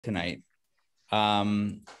tonight.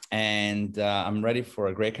 I'm ready for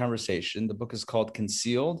a great conversation. The book is called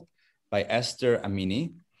Concealed by Esther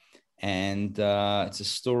Amini. And it's a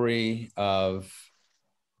story of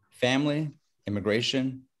family,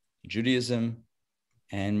 immigration, Judaism,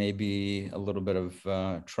 and maybe a little bit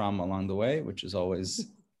of trauma along the way, which is always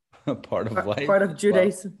a part of life. Part of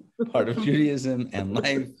Judaism. Part of Judaism and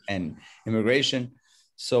life and immigration.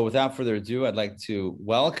 So without further ado, I'd like to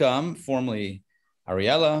welcome formally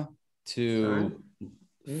Ariela to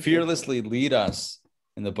fearlessly lead us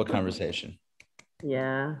in the book conversation.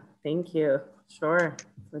 Yeah, thank you. Sure,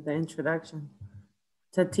 for the introduction.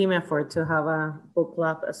 It's a team effort to have a book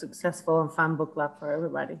club, a successful and fun book club for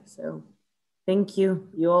everybody. So thank you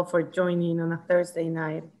all for joining on a Thursday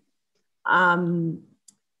night.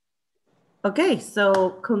 Okay,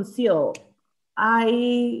 so Conceal.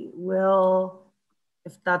 I will,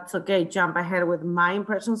 if that's okay, jump ahead with my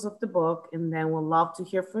impressions of the book, and then we'll love to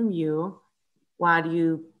hear from you. Whether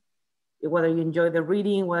you enjoy the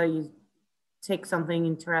reading, whether you take something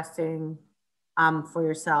interesting for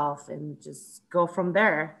yourself, and just go from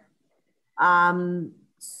there.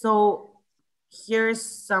 So here's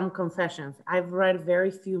some confessions. I've read very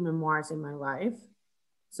few memoirs in my life.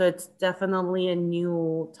 So it's definitely a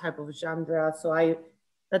new type of genre. So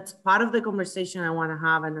that's part of the conversation I want to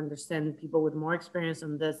have and understand people with more experience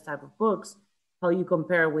on this type of books, how you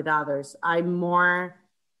compare with others. I'm more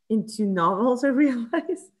into novels, I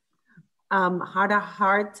realize. Had a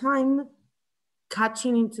hard time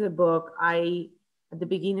catching into the book. At the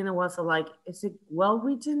beginning, I was like, is it well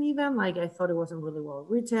written even? Like, I thought it wasn't really well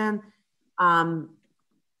written. And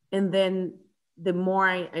then the more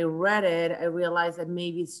I read it, I realized that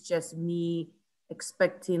maybe it's just me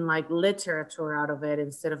expecting like literature out of it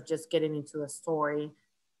instead of just getting into a story.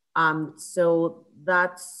 So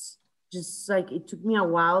that's just like, it took me a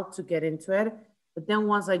while to get into it. But then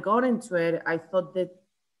once I got into it, I thought that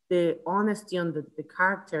the honesty on the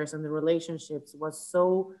characters and the relationships was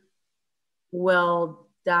so well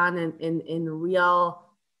done and in real,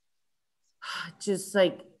 just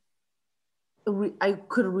like, I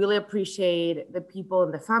could really appreciate the people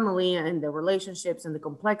and the family and the relationships and the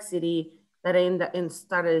complexity that I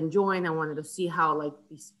started enjoying. I wanted to see how like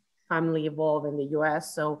this family evolved in the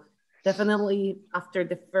US. So definitely after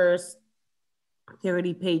the first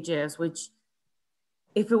 30 pages, which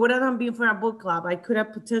if it would have been for a book club, I could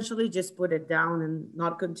have potentially just put it down and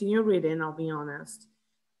not continue reading, I'll be honest.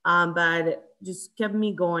 But just kept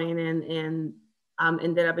me going and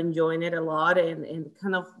ended up enjoying it a lot and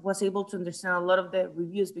kind of was able to understand a lot of the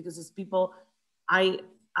reviews because it's people I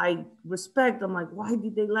respect. I'm like, why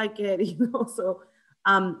did they like it? So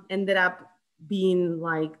ended up being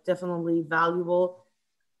like definitely valuable.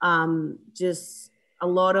 Just a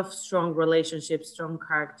lot of strong relationships, strong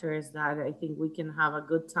characters that I think we can have a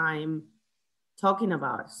good time talking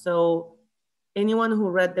about. So anyone who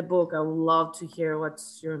read the book, I would love to hear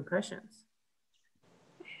what's your impressions.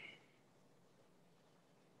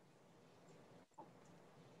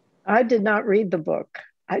 I did not read the book.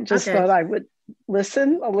 I just thought I would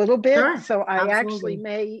listen a little bit. Sure, so I actually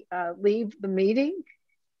may leave the meeting.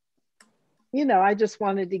 I just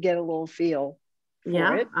wanted to get a little feel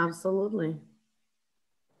for it. Absolutely.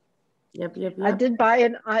 Yep. I did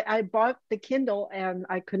buy I bought the Kindle and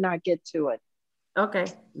I could not get to it. Okay.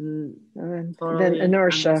 Totally then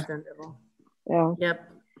inertia. Yeah. Yep.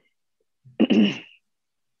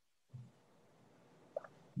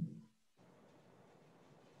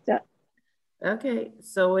 Okay,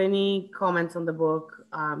 so any comments on the book?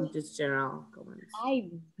 Just general comments. I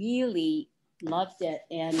really loved it,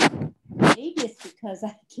 and maybe it's because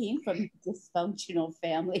I came from a dysfunctional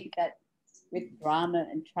family that with drama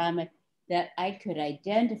and trauma that I could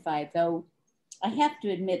identify, though I have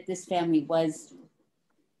to admit this family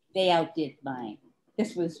they outdid mine.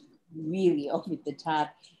 This was really over the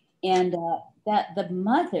top. And that the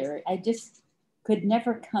mother, I just could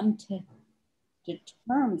never come to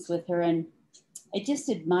terms with her. And I just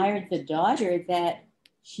admired the daughter that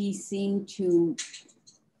she seemed to,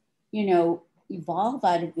 evolve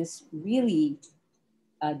out of this really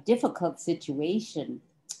difficult situation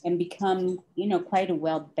and become, quite a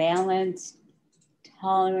well-balanced,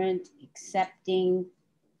 tolerant, accepting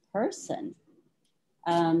person.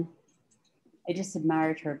 I just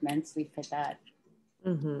admired her immensely for that.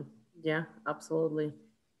 Mm-hmm. Yeah, absolutely.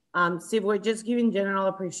 Steve, we're just giving general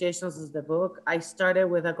appreciations of the book. I started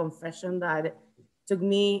with a confession that took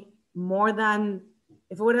me more than,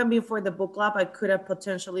 if it would have been for the book club, I could have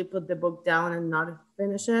potentially put the book down and not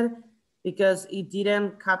finish it because it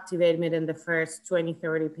didn't captivate me in the first 20,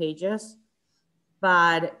 30 pages.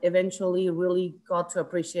 but eventually really got to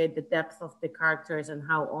appreciate the depth of the characters and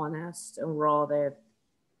how honest and raw the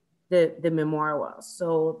memoir was.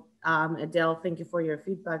 So Adele, thank you for your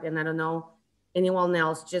feedback. And I don't know, anyone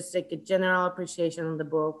else, just like a general appreciation of the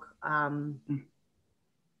book.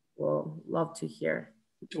 We'll love to hear.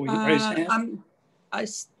 I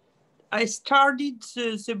started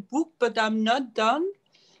the book, but I'm not done.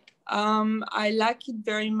 I like it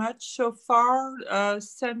very much so far.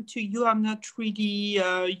 Same to you. I'm not really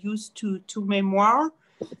used to memoir,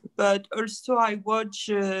 but also I watched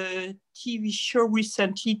a TV show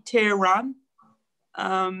recently, Tehran.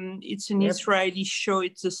 It's an Israeli show.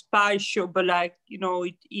 It's a spy show, but like, you know,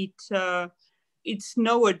 it's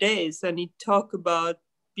nowadays, and it talk about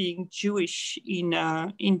being Jewish in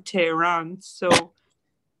Tehran. So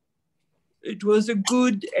it was a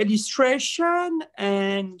good illustration,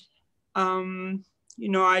 and you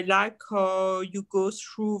know, I like how you go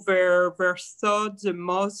through their thoughts, the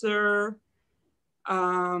mother.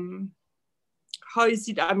 How is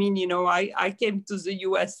it? I mean, you know, I came to the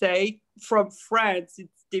USA from France.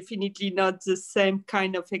 It's definitely not the same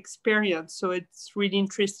kind of experience. So it's really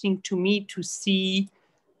interesting to me to see,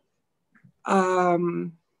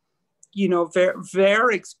 you know, their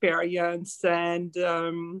experience, and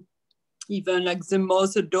even like the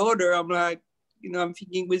mother-daughter. I'm like, you know, I'm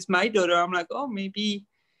thinking with my daughter, I'm like, oh, maybe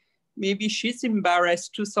she's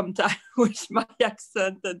embarrassed too sometimes with my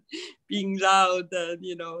accent and being loud, and,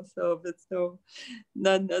 you know, so that's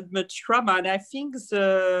not much trauma. And I think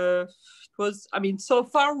it was, I mean, so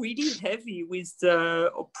far really heavy with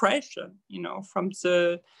the oppression, you know, from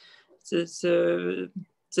the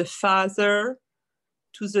father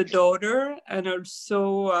to the daughter. And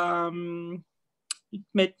also it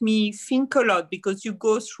made me think a lot, because you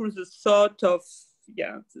go through the thought of,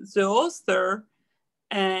 the author,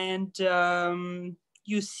 and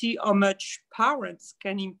you see how much parents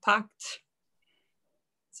can impact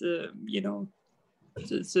the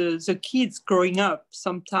kids growing up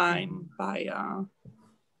sometime by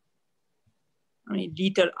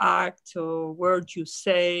little act or word you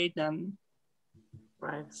said, and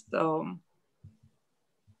right. So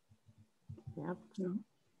yeah.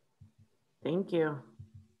 Thank you.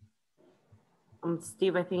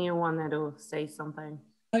 Steve, I think you wanted to say something.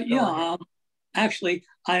 Actually,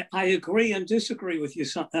 I agree and disagree with you,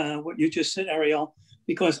 what you just said, Ariel,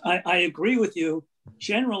 because I agree with you.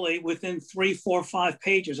 Generally, within 3, 4, 5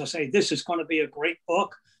 pages, I say, this is going to be a great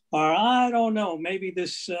book, or I don't know, maybe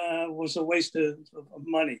this was a waste of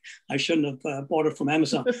money. I shouldn't have bought it from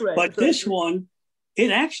Amazon. Right, but this one,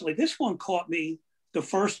 this one caught me the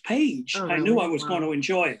first page. I knew I was going to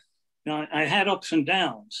enjoy it. Now, I had ups and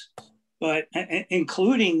downs, but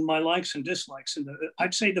including my likes and dislikes. And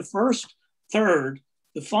I'd say the first third,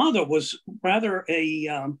 the father was rather a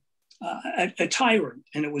tyrant,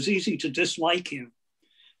 and it was easy to dislike him.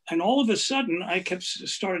 And all of a sudden, I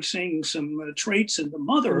started seeing some traits in the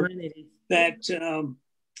mother that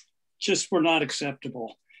just were not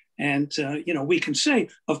acceptable. And you know, we can say,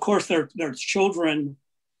 of course, they're children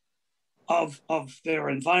of their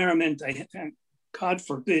environment. And God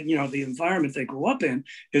forbid, you know, the environment they grew up in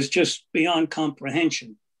is just beyond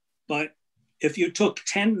comprehension. But if you took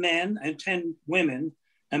 10 men and 10 women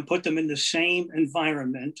and put them in the same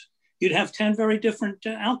environment, you'd have 10 very different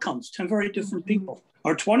outcomes, 10 very different people,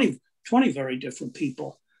 or 20 very different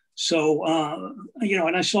people. So, you know,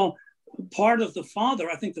 and I saw part of the father,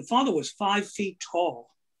 I think the father was 5 feet tall.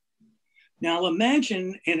 Now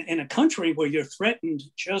imagine in a country where you're threatened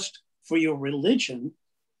just for your religion,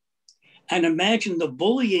 and imagine the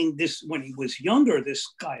bullying this, when he was younger, this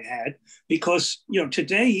guy had, because, you know,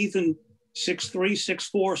 today even 6'3",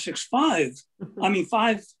 6'4", 6'5", I mean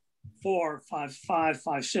 5'4", 5'5",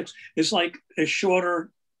 5'6" is like a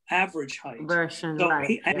shorter average height. Version, so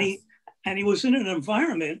right, he was in an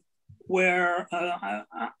environment where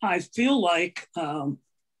I feel like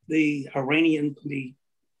the Iranian, the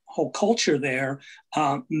whole culture there,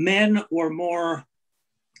 men were more,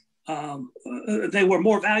 they were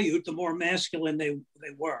more valued the more masculine they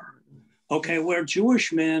were. Okay, where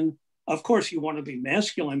Jewish men, of course, you want to be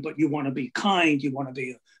masculine, but you want to be kind, you want to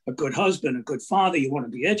be a good husband, a good father, you want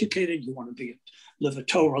to be educated, you want to live a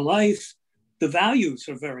Torah life. The values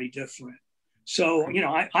are very different. So, you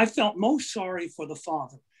know, I felt most sorry for the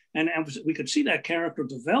father, and we could see that character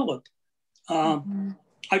develop.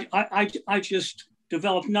 I just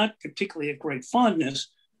developed not particularly a great fondness,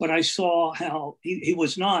 but I saw how he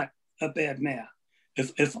was not a bad man.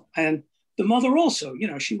 And the mother also, you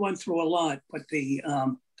know, she went through a lot, but the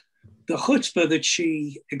chutzpah that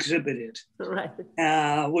she exhibited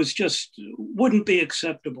was just, wouldn't be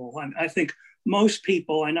acceptable. I think most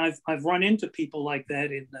people, and I've run into people like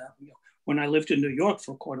that in when I lived in New York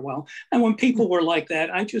for quite a while. And when people were like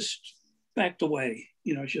that, I just backed away.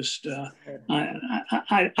 Just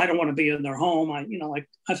I don't want to be in their home.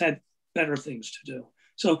 I've had better things to do.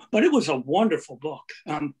 So, but it was a wonderful book.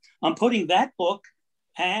 I'm putting that book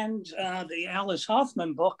and the Alice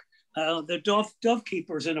Hoffman book, the Dove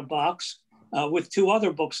Keepers, in a box with 2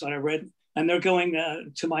 other books that I read, and they're going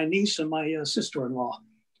to my niece and my sister-in-law.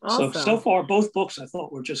 Awesome. So far, both books I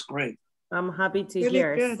thought were just great. I'm happy to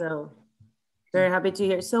hear. Good. So very happy to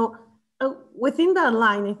hear. So within that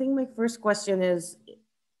line, I think my first question is,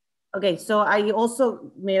 okay, so I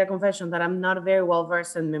also made a confession that I'm not very well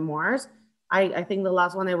versed in memoirs. I think the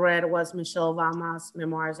last one I read was Michelle Obama's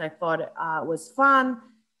memoirs. I thought was fun.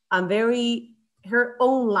 Her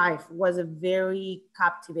own life was very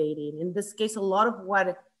captivating. In this case, a lot of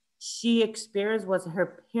what she experienced was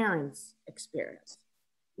her parents' experience.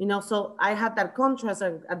 So I had that contrast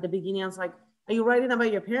at the beginning. I was like, are you writing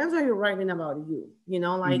about your parents or are you writing about you?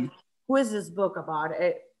 Who is this book about?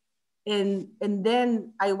 And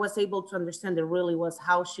then I was able to understand it really was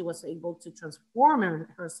how she was able to transform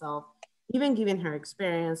herself, even given her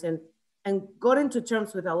experience, and got into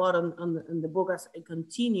terms with a lot on the book as it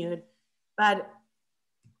continued. But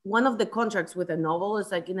one of the contracts with a novel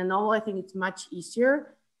is like, in a novel, I think it's much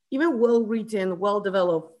easier, even well-written,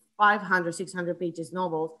 well-developed, 500, 600 pages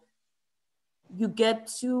novels, you get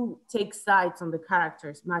to take sides on the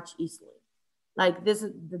characters much easily. Like this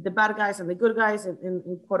is the bad guys and the good guys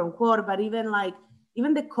in quote unquote, but even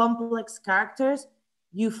the complex characters,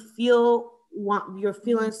 your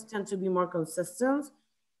feelings tend to be more consistent.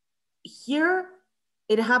 Here,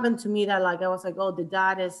 it happened to me that I was like, oh, the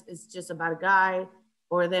dad is just a bad guy,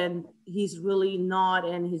 or then he's really not,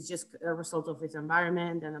 and he's just a result of his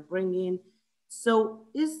environment and upbringing. So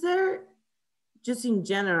is there, just in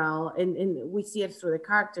general, and we see it through the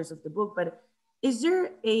characters of the book, but is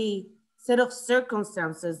there a set of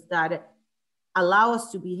circumstances that allow us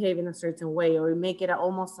to behave in a certain way, or make it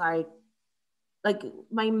almost like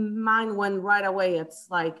my mind went right away. It's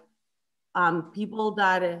like people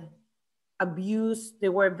that they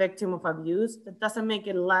were a victim of abuse. That doesn't make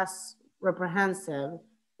it less reprehensive,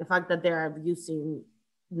 the fact that they're abusing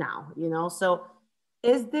now, So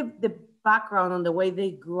is the background on the way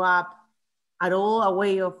they grew up at all a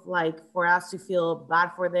way of for us to feel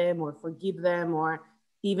bad for them or forgive them, or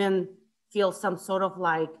even feel some sort of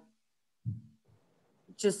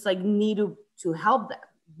need to help them,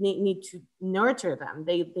 need to nurture them?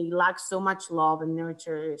 They lack so much love and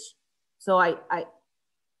nurture. So I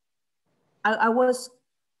was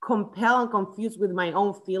compelled and confused with my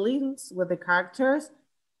own feelings with the characters,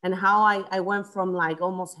 and how I went from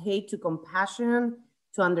almost hate to compassion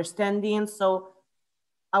to understanding. So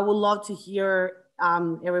I would love to hear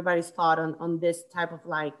everybody's thought on this type of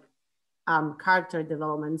character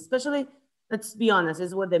development, especially, let's be honest,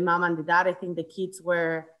 is with the mom and the dad. I think the kids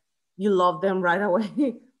you love them right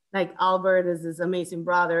away. Albert is this amazing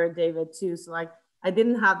brother, David too. So I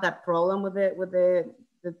didn't have that problem with the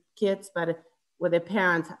kids, but with the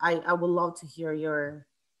parents, I would love to hear your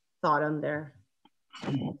thought on there.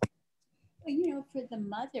 Well, for the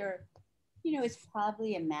mother, it's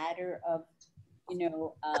probably a matter of,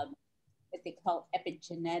 what they call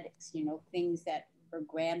epigenetics, things that her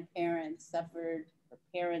grandparents suffered, her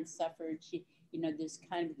parents suffered. There's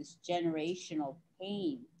kind of this generational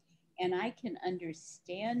pain. And I can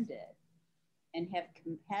understand it and have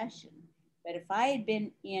compassion. But if I had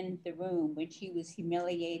been in the room when she was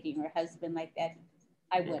humiliating her husband like that,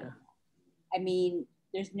 I wouldn't. Yeah. I mean,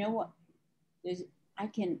 I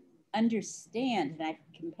can understand and I have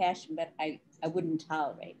compassion, but I wouldn't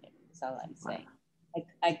tolerate it. That's all I'm saying.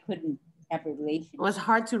 I couldn't have a relationship. It was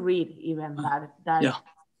hard to read even that yeah.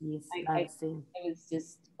 It was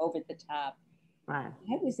just over the top. Right.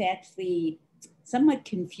 I was actually somewhat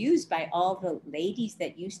confused by all the ladies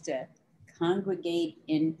that used to congregate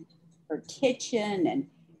in her kitchen. And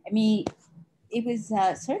I mean, it was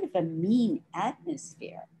sort of a mean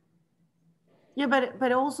atmosphere. Yeah,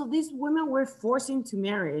 but also these women were forced into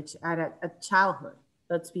marriage at a childhood.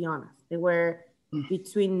 Let's be honest. They were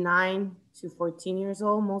between 9 to 14 years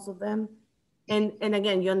old, most of them. And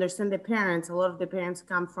again, you understand the parents. A lot of the parents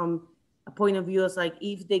come from a point of view as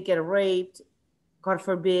if they get raped, God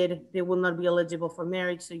forbid, they will not be eligible for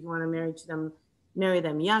marriage. So you want to marry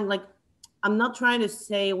them young. I'm not trying to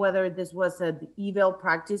say whether this was an evil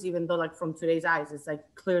practice, even though from today's eyes, it's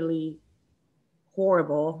clearly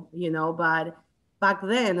horrible, but back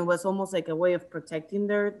then it was almost like a way of protecting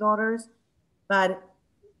their daughters. But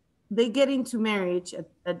they get into marriage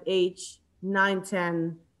at age 9,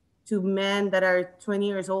 10 to men that are 20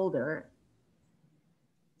 years older.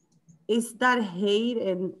 it's that hate,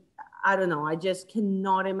 and I don't know, I just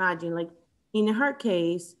cannot imagine. Like in her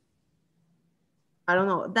case, I don't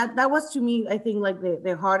know, that was to me, I think like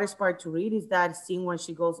the hardest part to read is that scene when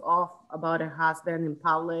she goes off about her husband in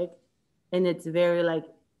public, and it's very like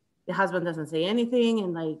the husband doesn't say anything,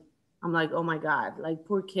 and like I'm like, oh my God, like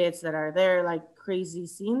poor kids that are there, like crazy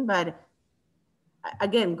scene. But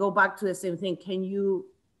again, go back to the same thing. Can you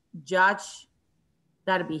judge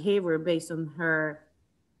that behavior based on her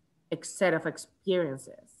set of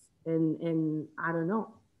experiences? And I don't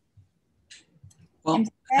know. Well, I'm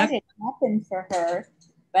sad it happened for her,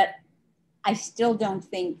 but I still don't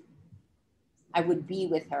think I would be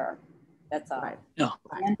with her. That's all. Right. No.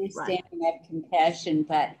 I understand and have compassion,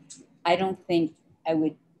 but I don't think I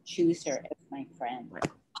would choose her as my friend.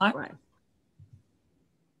 Right.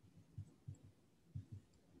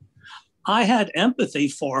 I had empathy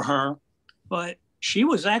for her, but she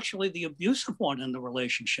was actually the abusive one in the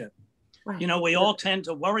relationship. Right. You know, we all tend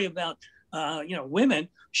to worry about, you know, women.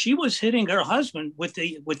 She was hitting her husband with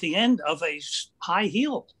the end of a high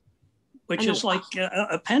heel, which is like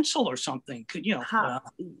a pencil or something. You know,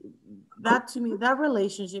 that to me, that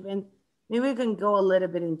relationship, and maybe we can go a little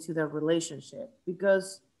bit into the relationship,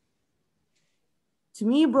 because to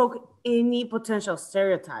me, it broke any potential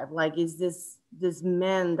stereotype. Like, is this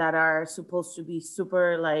men that are supposed to be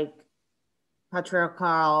super like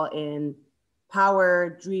patriarchal and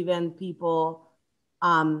power driven people,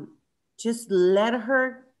 just let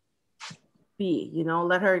her be, you know,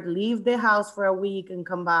 let her leave the house for a week and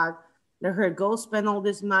come back, let her go spend all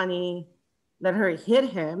this money, let her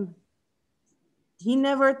hit him. He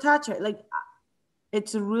never touched her. Like,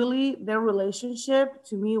 it's really, their relationship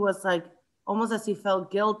to me was like almost as he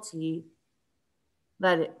felt guilty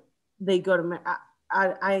that they go to marry.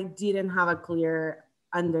 I didn't have a clear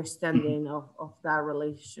understanding of that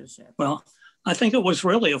relationship. Well, I think it was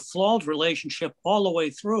really a flawed relationship all the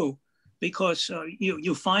way through, because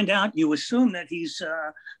you find out, you assume that he's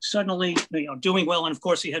suddenly, you know, doing well, and of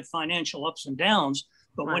course he had financial ups and downs.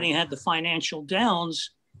 But when he had the financial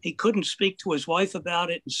downs, he couldn't speak to his wife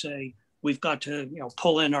about it and say, we've got to, you know,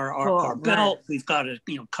 pull in our belt. We've got to,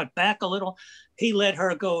 you know, cut back a little. He let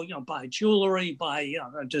her go, you know, buy jewelry, buy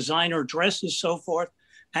designer dresses, so forth.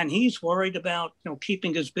 And he's worried about, you know,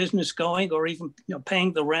 keeping his business going, or even, you know,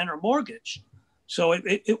 paying the rent or mortgage. So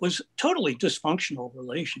it was totally dysfunctional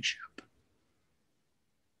relationship.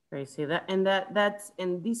 I see that,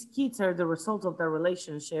 and these kids are the result of the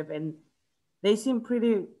relationship, and they seem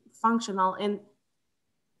pretty functional. And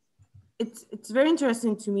it's very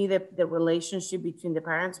interesting to me that the relationship between the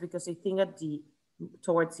parents, because I think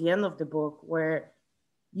towards the end of the book, where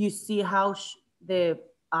you see how the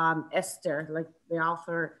Esther, like the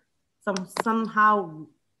author, somehow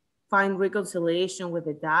find reconciliation with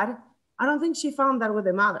the dad. I don't think she found that with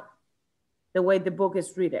the mother, the way the book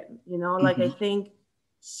is written. You know, like I think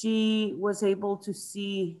she was able to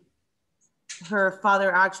see her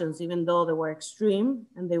father's actions, even though they were extreme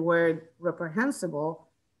and they were reprehensible,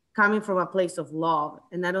 coming from a place of love.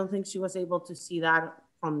 And I don't think she was able to see that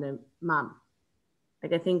from the mom.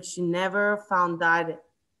 Like, I think she never found that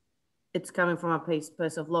it's coming from a place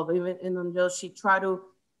of love. Even though she tried to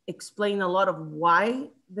explain a lot of why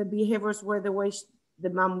the behaviors were the way the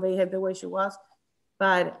mom behaved the way she was.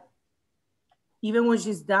 But even when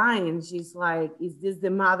she's dying, she's like, is this the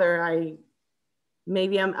mother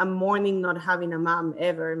I'm mourning not having a mom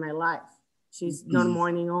ever in my life. She's not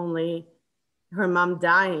mourning only her mom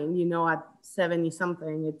dying, you know, at 70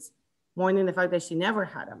 something. It's mourning the fact that she never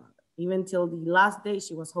had a mother. Even till the last day,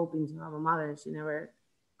 she was hoping to have a mother, and she never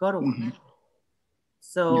got one.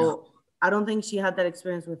 So I don't think she had that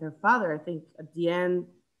experience with her father. I think at the end,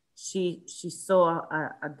 she saw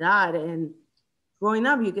a dad. And growing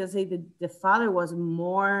up, you can say that the father was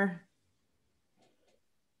more,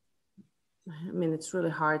 I mean, it's really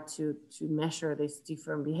hard to measure these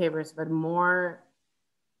different behaviors, but more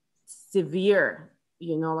severe,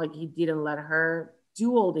 you know, like he didn't let her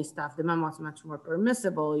do all this stuff. The mom was much more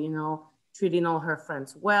permissible, you know, treating all her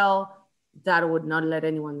friends well. Dad would not let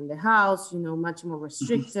anyone in the house, you know, much more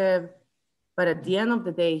restrictive. But at the end of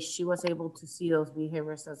the day, she was able to see those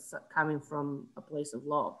behaviors as coming from a place of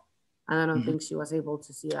love. And I don't think she was able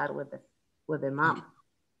to see that with the mom.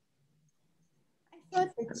 I thought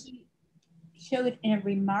that she showed a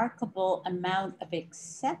remarkable amount of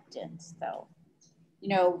acceptance, though. You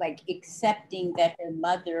know, like accepting that her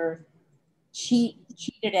mother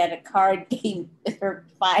cheated at a card game with her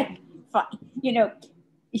five, you know,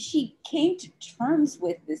 she came to terms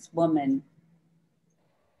with this woman.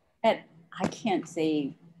 That I can't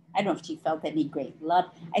say, I don't know if she felt any great love.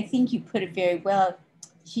 I think you put it very well.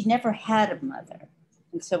 She never had a mother.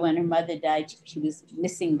 And so when her mother died, she was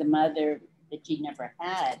missing the mother that she never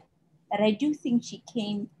had. But I do think she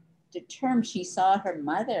came to terms, she saw her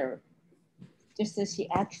mother just as she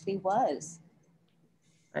actually was.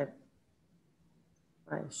 Right.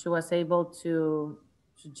 Right. She was able to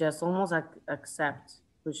just almost accept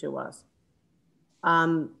who she was.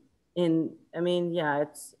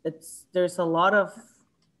 There's a lot of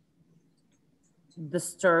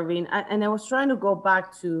disturbing, and I was trying to go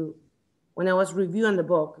back to when I was reviewing the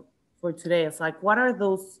book for today. It's like, what are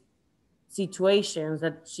those situations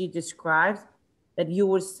that she describes that you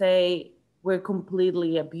would say were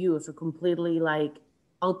completely abused or completely like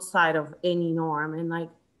outside of any norm? And like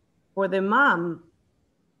for the mom,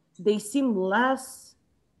 they seem less.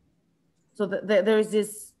 So there's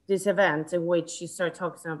this event in which she starts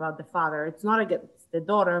talking about the father. It's not against the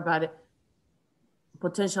daughter, but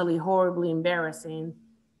potentially horribly embarrassing.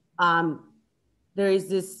 There is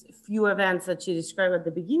this few events that she described at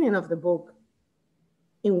the beginning of the book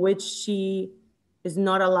in which she is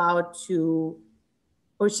not allowed to,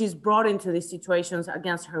 or she's brought into these situations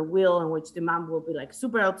against her will, in which the mom will be like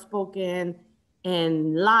super outspoken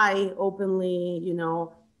and lie openly, you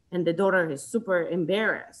know, and the daughter is super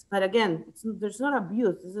embarrassed. But again, there's not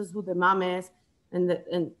abuse. This is who the mom is, and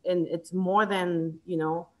it's more than, you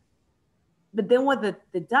know. But then with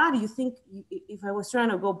the dad, you think, if I was trying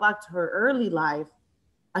to go back to her early life,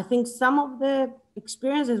 I think some of the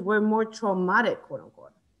experiences were more traumatic, quote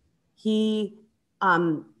unquote. He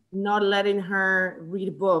not letting her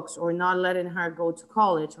read books, or not letting her go to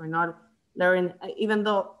college, or not letting, even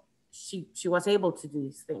though she was able to do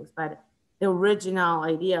these things, but the original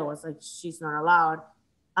idea was like, she's not allowed.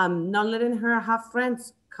 Not letting her have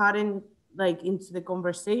friends cutting like into the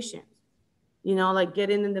conversation, you know, like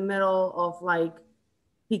getting in the middle of like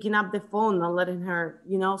picking up the phone, not letting her,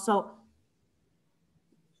 you know. So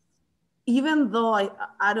even though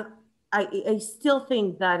I still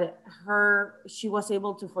think that she was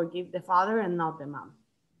able to forgive the father and not the mom,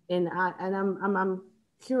 and I'm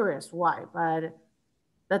curious why, but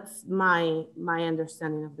that's my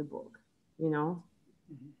understanding of the book, you know.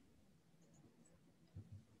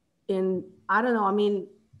 And I don't know, I mean,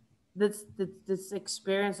 this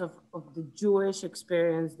experience of the Jewish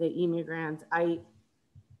experience, the immigrants, I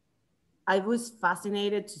was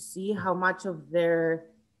fascinated to see how much of their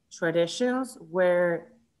traditions were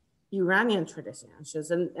Iranian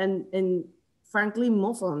traditions and frankly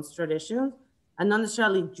Muslims traditions, and not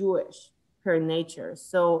necessarily Jewish per nature.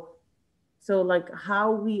 So like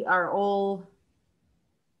how we are all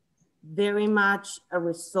very much a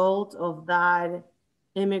result of that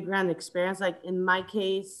immigrant experience. Like in my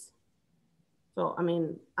case, so I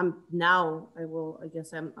mean, I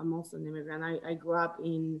guess I'm also an immigrant. I grew up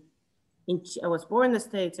I was born in the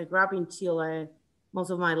States. I grew up in Chile most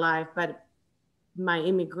of my life, but my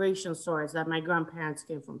immigration story is that my grandparents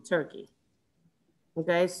came from Turkey.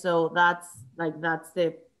 Okay, so that's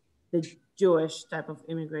the Jewish type of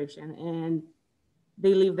immigration, and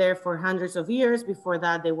they lived there for hundreds of years. Before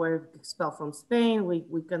that, they were expelled from Spain.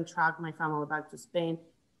 We can track my family back to Spain,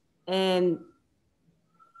 and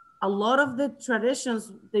a lot of the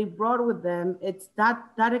traditions they brought with them, it's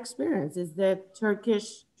that experience is the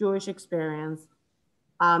Turkish Jewish experience.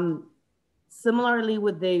 Similarly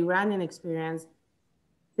with the Iranian experience,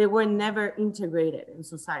 they were never integrated in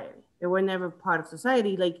society. They were never part of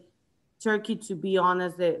society. Like Turkey, to be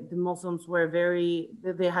honest, the Muslims were they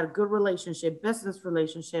had a good relationship, business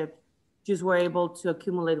relationship, Jews were able to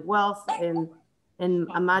accumulate wealth and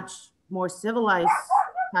a much more civilized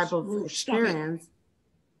type of experience.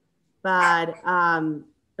 But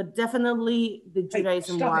definitely the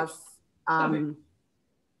Judaism was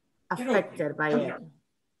affected by it.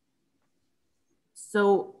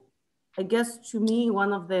 So I guess to me,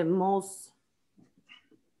 one of the most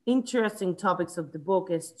interesting topics of the book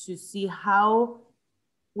is to see how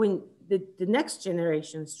when the next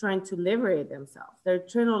generation is trying to liberate themselves, they're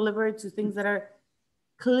trying to liberate to things that are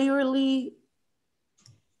clearly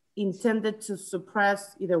intended to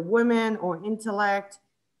suppress either women or intellect,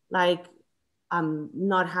 like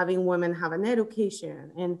not having women have an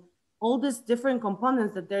education and all these different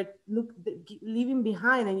components that they're leaving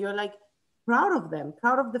behind, and you're like proud of them,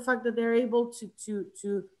 proud of the fact that they're able to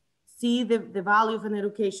see the value of an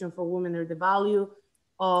education for women, or the value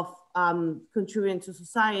of contributing to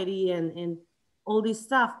society and all this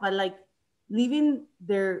stuff, but like leaving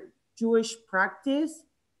their Jewish practice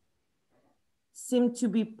seemed to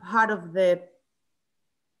be part of that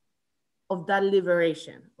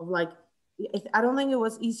liberation of like, I don't think it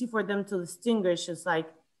was easy for them to distinguish as like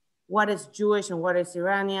what is Jewish and what is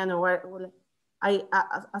Iranian, or what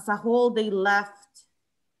as a whole they left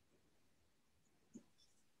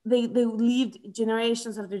they lived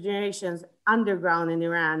generations after generations underground in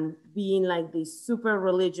Iran, being like these super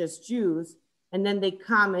religious Jews. And then they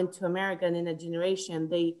come into America, and in a generation,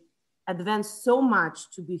 they advance so much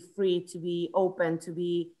to be free, to be open, to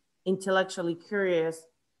be intellectually curious.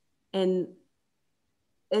 And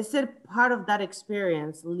is it part of that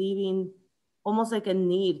experience, living almost like a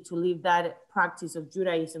need to live that practice of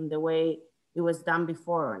Judaism the way it was done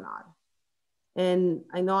before or not? And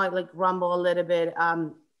I know I like rumble a little bit.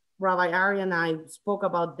 Rabbi Ari and I spoke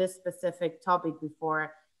about this specific topic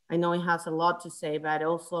before. I know he has a lot to say, but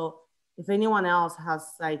also if anyone else has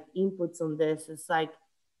like inputs on this, it's like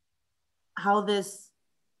how this,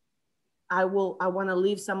 I want to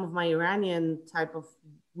leave some of my Iranian type of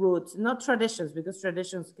roots, not traditions, because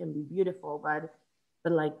traditions can be beautiful,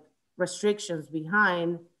 but like restrictions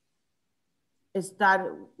behind, is that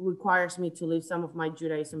requires me to leave some of my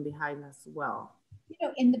Judaism behind as well. You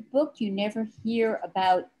know, in the book, you never hear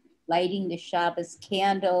about lighting the Shabbos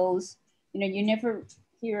candles. You know, you never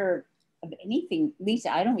hear of anything, at least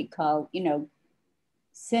I don't recall, you know,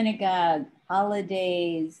 synagogue,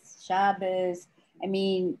 holidays, Shabbos. I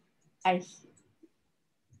mean,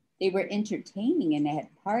 they were entertaining and they had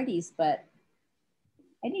parties, but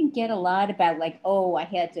I didn't get a lot about like, oh, I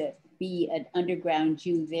had to be an underground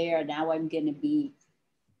Jew there. Now I'm going to be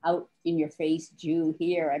out in your face Jew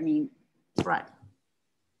here. I mean, right.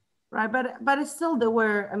 But it's still there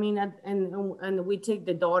were, I mean, and we take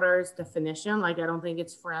the daughter's definition. Like, I don't think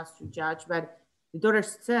it's for us to judge, but the daughter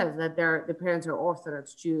says that the parents are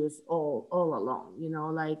Orthodox Jews all along, you know,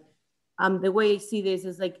 like the way I see this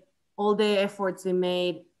is like all the efforts they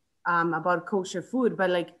made about kosher food, but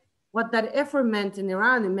like what that effort meant in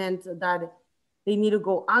Iran, it meant that they need to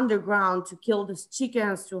go underground to kill these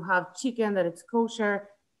chickens, to have chicken that it's kosher.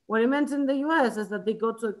 What it meant in the US is that they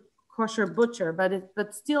go to a kosher butcher,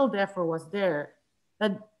 but still the effort was there.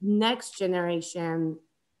 That next generation,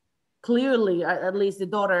 clearly, at least the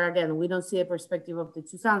daughter, again, we don't see a perspective of the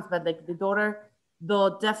two sons, but like the daughter,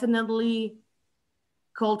 though definitely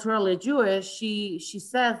culturally Jewish, she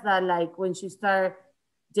says that like when she started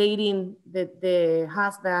dating the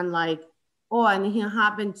husband, like, oh, and he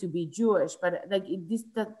happened to be Jewish, but like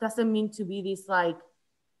that doesn't mean to be this like,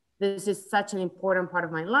 this is such an important part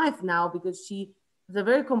of my life now, because she has a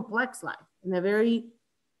very complex life and a very,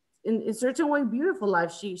 in a certain way, beautiful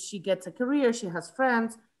life. She gets a career, she has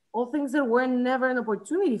friends, all things that were never an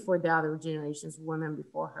opportunity for the other generations of women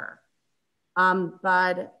before her.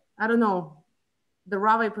 But I don't know, the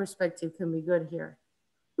rabbi perspective can be good here.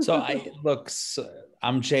 So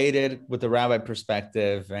I'm jaded with the rabbi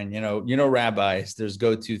perspective, and you know, rabbis, there's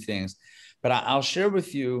go-to things, but I'll share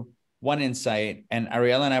with you one insight. And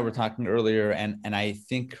Ariela and I were talking earlier, and I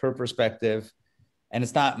think her perspective, and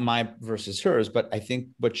it's not my versus hers, but I think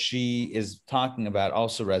what she is talking about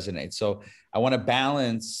also resonates. So I want to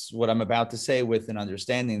balance what I'm about to say with an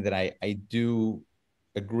understanding that I do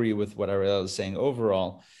agree with what Ariela is saying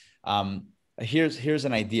overall. Here's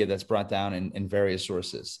an idea that's brought down in various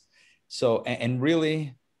sources. So, and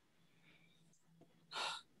really,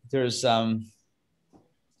 there's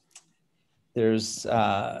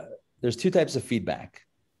two types of feedback.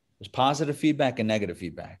 There's positive feedback and negative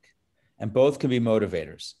feedback, and both can be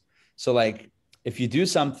motivators. So like, if you do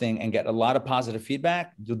something and get a lot of positive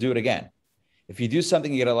feedback, you'll do it again. If you do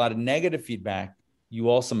something and get a lot of negative feedback, you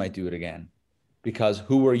also might do it again, because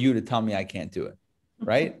who are you to tell me I can't do it,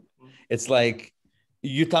 right? It's like,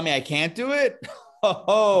 you tell me I can't do it.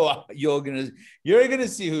 Oh, you're gonna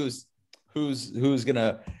see who's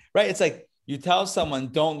gonna, right? It's like you tell someone,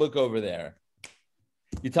 don't look over there.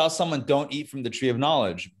 You tell someone, don't eat from the tree of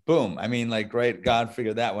knowledge. Boom. I mean, like, right? God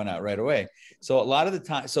figured that one out right away. So a lot of the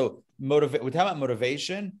time, we're talking about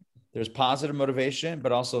motivation. There's positive motivation,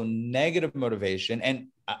 but also negative motivation. And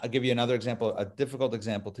I'll give you another example, a difficult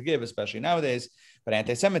example to give, especially nowadays, but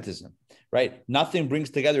anti-Semitism, right? Nothing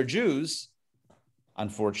brings together Jews,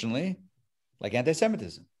 unfortunately, like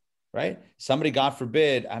anti-Semitism, right? Somebody, God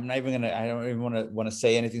forbid, I don't even want to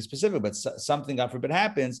say anything specific, but something, God forbid,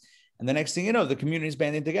 happens. And the next thing you know, the community is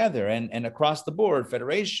banding together, and across the board,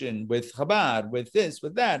 federation with Chabad, with this,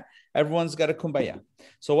 with that, everyone's got a kumbaya.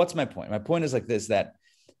 So what's my point? My point is like this, that,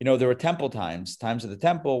 you know, there were temple times of the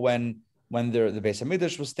temple when the Beis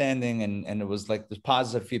Hamikdash was standing, and it was like this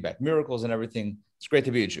positive feedback, miracles and everything. It's great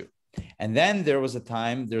to be a Jew. And then there's a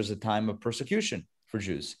time of persecution for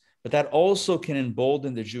Jews, but that also can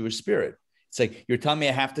embolden the Jewish spirit. It's like, you're telling me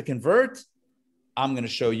I have to convert. I'm going to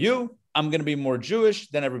show you, I'm going to be more Jewish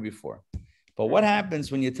than ever before. But what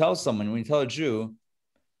happens when you tell a Jew,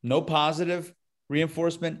 no positive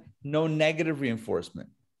reinforcement, no negative reinforcement?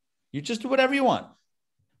 You just do whatever you want.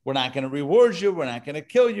 We're not going to reward you. We're not going to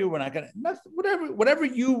kill you. We're not going to, whatever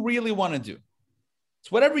you really want to do.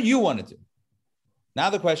 It's whatever you want to do. Now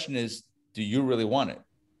the question is, do you really want it?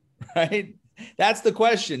 Right? That's the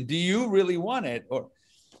question. Do you really want it?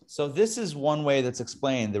 So this is one way that's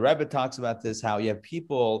explained. The Rebbe talks about this, how you have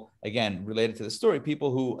people, again, related to the story,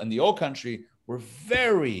 people who in the old country were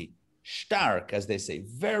very stark, as they say,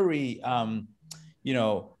 very,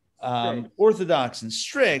 orthodox and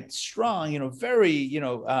strict, strong, very,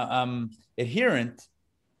 adherent,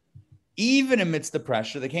 even amidst the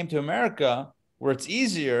pressure. They came to America where it's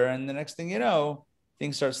easier. And the next thing you know,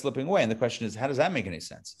 things start slipping away. And the question is, how does that make any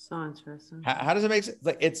sense? So interesting. How does it make sense?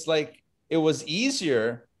 It's like, it was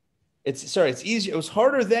easier. It's easier. It was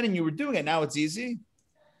harder then and you were doing it. Now it's easy.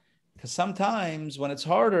 Because sometimes when it's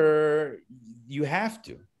harder, you have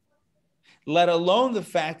to. Let alone the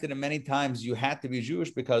fact that in many times you had to be Jewish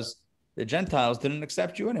because the Gentiles didn't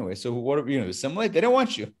accept you anyway. So what are you assimilate? They didn't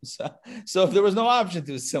want you. So if there was no option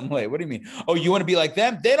to assimilate, what do you mean? Oh, you want to be like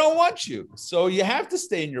them? They don't want you. So you have to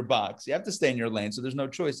stay in your box. You have to stay in your lane. So there's no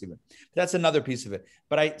choice even. That's another piece of it.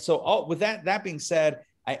 But with that being said,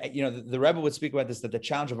 the Rebbe would speak about this, that the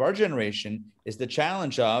challenge of our generation is the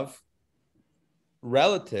challenge of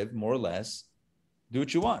relative, more or less, do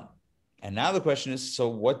what you want. And now the question is, so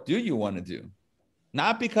what do you want to do?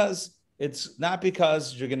 Not because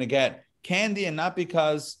you're going to get candy and not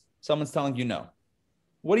because someone's telling you no.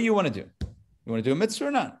 What do you want to do? You want to do a mitzvah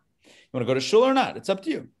or not? You want to go to shul or not? It's up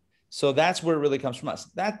to you. So that's where it really comes from us.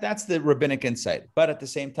 That's the rabbinic insight. But at the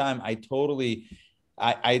same time, I totally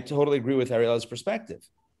agree with Ariela's perspective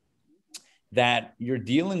that you're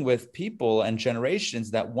dealing with people and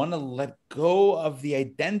generations that want to let go of the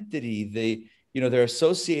identity, they're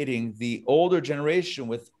associating the older generation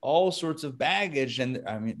with all sorts of baggage. And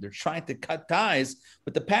they're trying to cut ties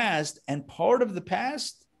with the past. And part of the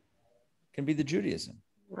past can be the Judaism.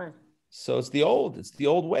 Right. So it's the old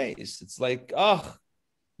ways. It's like,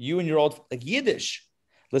 you and your old, like Yiddish.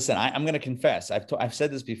 Listen, I'm going to confess. I've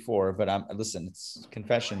said this before, but listen, it's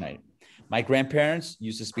confession night. My grandparents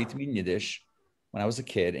used to speak to me in Yiddish when I was a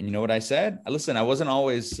kid. And you know what I said? Listen, I wasn't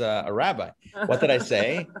always a rabbi. What did I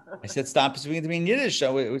say? I said, stop speaking to me in Yiddish. I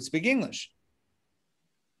would speak English.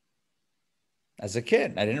 As a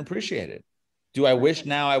kid, I didn't appreciate it. Do I wish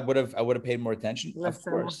now I would have paid more attention? Of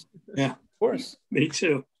course. Yeah. Of course. Me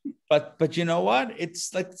too. But you know what?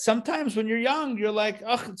 It's like sometimes when you're young, you're like,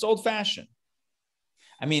 it's old fashioned.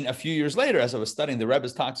 A few years later, as I was studying the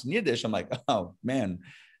Rebbe's talks in Yiddish, I'm like, oh man,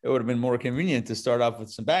 it would have been more convenient to start off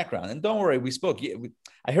with some background. And don't worry, we spoke.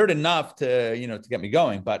 I heard enough to get me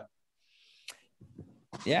going. But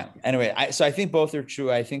yeah, anyway, so I think both are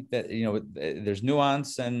true. I think that there's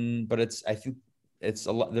nuance, I think it's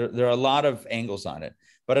a lot. There are a lot of angles on it.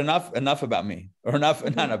 But enough about me, or not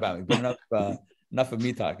about me, but enough of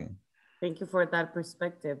me talking. Thank you for that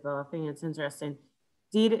perspective. I think it's interesting.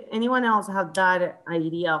 Did anyone else have that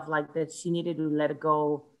idea of like that she needed to let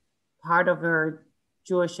go part of her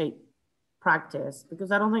Jewish practice?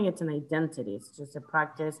 Because I don't think it's an identity. It's just a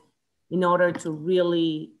practice in order to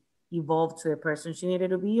really evolve to the person she needed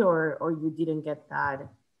to be, or you didn't get that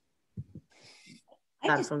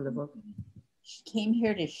from the book? She came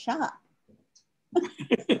here to shop.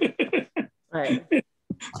 Right.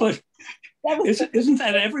 But isn't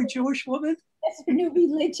that every Jewish woman? That's her new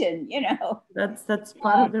religion, That's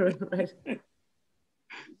part of the right.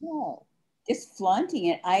 Yeah, just flaunting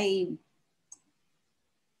it. I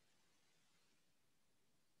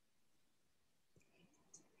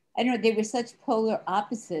don't know, they were such polar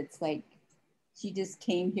opposites. Like, she just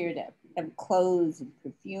came here to have clothes and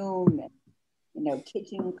perfume and,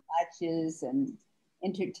 kitchen clutches and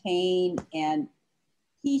entertain. And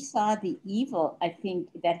he saw the evil, I think,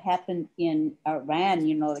 that happened in Iran,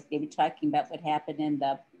 like they were talking about what happened in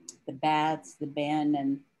the baths, the ban,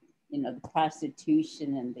 and, the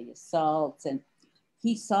prostitution and the assaults. And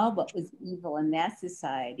he saw what was evil in that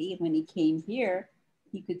society. And when he came here,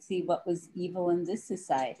 he could see what was evil in this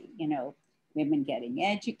society, women getting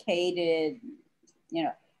educated,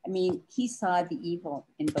 he saw the evil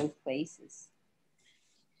in both places.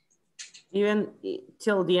 Even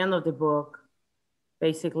till the end of the book,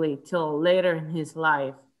 basically till later in his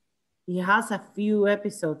life, he has a few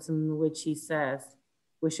episodes in which he says,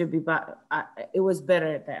 we should be back. It was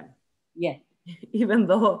better then. Yeah. Even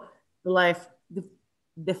though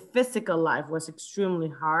the physical life was extremely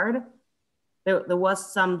hard, there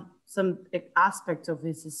was some aspect of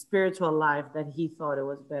his spiritual life that he thought it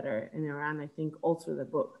was better in Iran, I think, all through the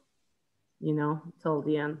book, till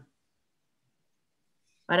the end.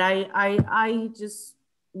 But I just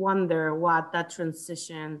wonder what that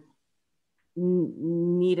transition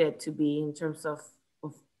needed to be in terms of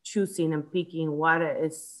choosing and picking what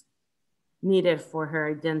is needed for her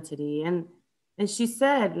identity. And she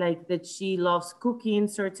said like that she loves cooking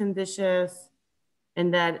certain dishes,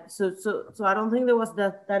 and that so I don't think there was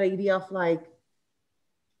that idea of like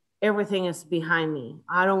everything is behind me.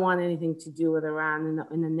 I don't want anything to do with Iran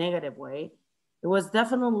in a negative way. It was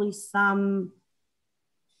definitely some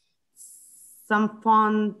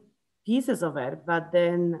fun pieces of it, but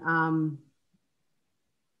then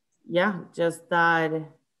yeah, just that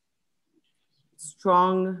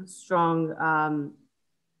strong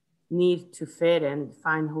need to fit and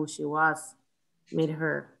find who she was made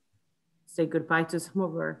her say goodbye to some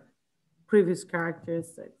of her previous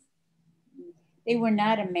characteristics. They were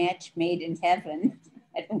not a match made in heaven,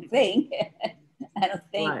 I don't think. I don't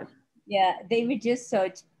think. Right. Yeah, they were just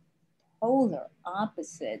such polar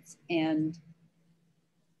opposites, and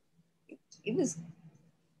it was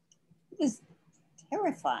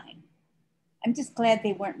terrifying. I'm just glad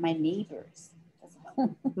they weren't my neighbors.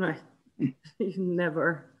 Right. You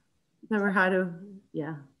never had to,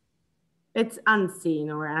 yeah. It's unseen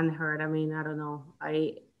or unheard. I mean, I don't know.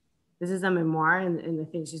 This is a memoir, and I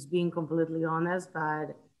think she's being completely honest,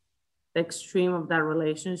 but the extreme of that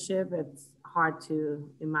relationship, it's hard to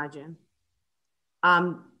imagine.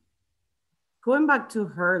 Going back to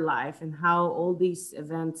her life and how all these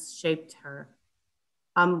events shaped her,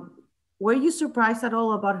 were you surprised at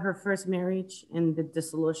all about her first marriage and the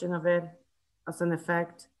dissolution of it as an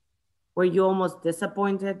effect? Were you almost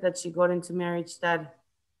disappointed that she got into marriage that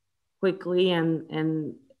quickly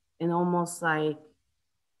and almost like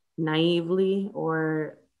naively?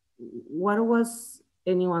 Or what was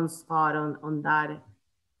anyone's thought on that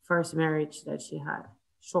first marriage that she had?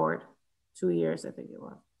 Short, 2 years, I think it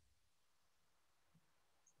was.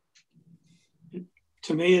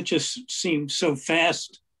 To me, it just seemed so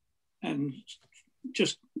fast and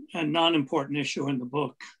just a non-important issue in the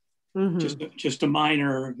book. Mm-hmm. Just a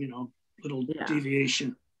minor, little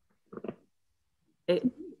deviation. It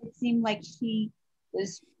seemed like she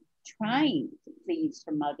was trying to please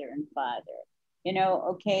her mother and father.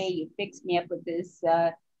 Okay, you fix me up with this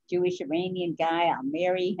Jewish Iranian guy, I'll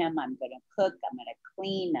marry him, I'm gonna cook, I'm gonna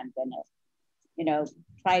clean, I'm gonna,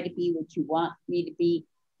 try to be what you want me to be.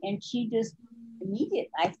 And she just immediately,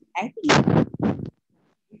 I think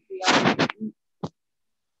we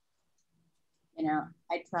all,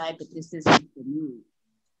 I tried, but this isn't for me.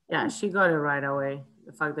 Yeah, she got it right away.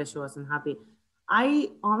 The fact that she wasn't happy. I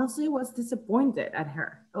honestly was disappointed at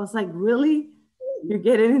her. I was like, really? You're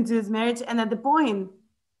getting into this marriage? And at the point,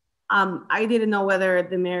 I didn't know whether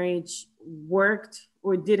the marriage worked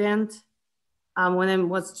or didn't. When I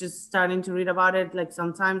was just starting to read about it, like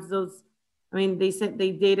sometimes they said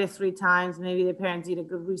they dated 3 times. Maybe the parents did a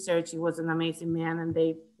good research. He was an amazing man and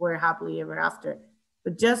they were happily ever after.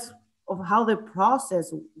 But just of how the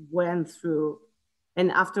process went through,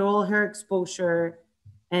 and after all her exposure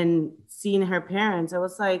and seeing her parents, I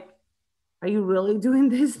was like, are you really doing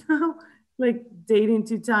this now? Like dating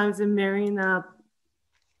 2 times and marrying a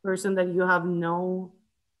person that you have no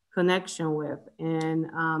connection with.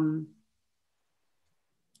 And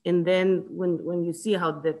then when you see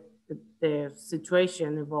how the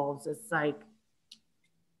situation evolves, it's like,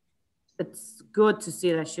 it's good to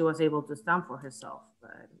see that she was able to stand for herself.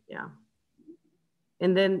 But yeah.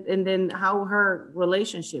 And then how her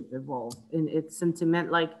relationship evolved in its sentiment,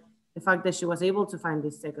 like the fact that she was able to find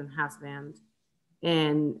this second husband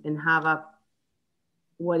and have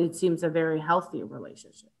what it seems a very healthy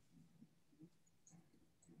relationship.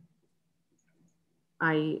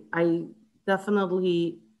 I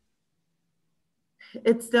definitely,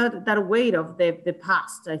 it's that weight of the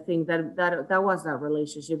past. I think that was that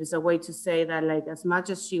relationship. It's a way to say that, like, as much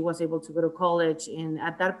as she was able to go to college and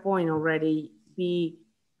at that point already be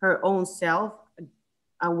her own self,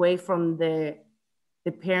 away from the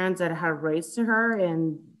parents that had raised her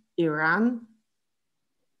in Iran,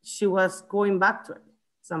 she was going back to it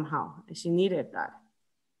somehow, and she needed that.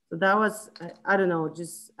 So that was, I don't know,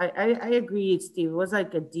 just, I agree, Steve. It was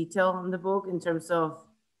like a detail in the book in terms of,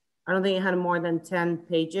 I don't think it had more than 10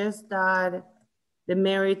 pages that the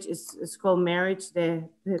marriage is called Marriage, the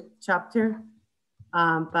chapter.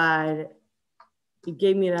 But it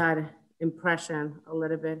gave me that impression a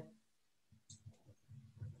little bit.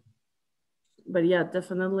 But yeah,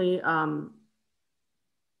 definitely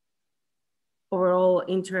overall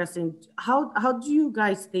interesting. How do you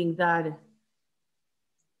guys think that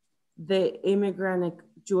the immigrant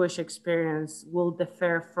Jewish experience will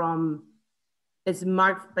differ from, it's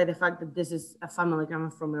marked by the fact that this is a family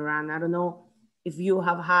coming from Iran? I don't know if you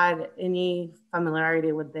have had any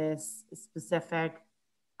familiarity with this specific.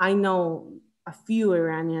 I know a few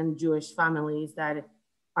Iranian Jewish families that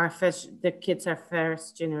the kids are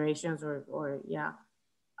first generations or yeah.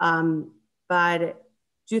 But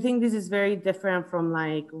do you think this is very different from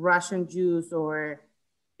like Russian Jews or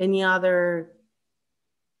any other,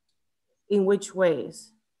 in which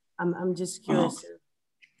ways? I'm just curious.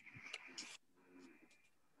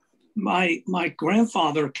 My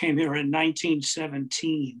grandfather came here in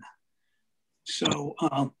 1917. So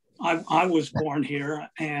I was born here,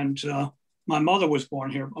 and my mother was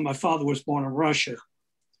born here. My father was born in Russia.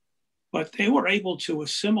 But they were able to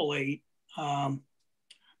assimilate.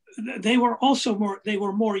 They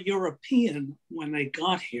were more European when they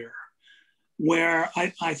got here, where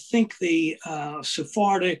I think the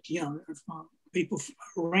Sephardic, people,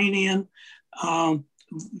 Iranian,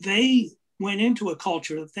 they went into a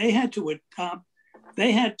culture that they had to adopt.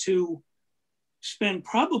 They had to spend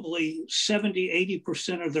probably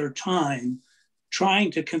 70–80% of their time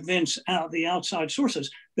trying to convince the outside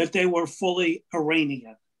sources that they were fully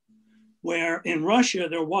Iranian. Where in Russia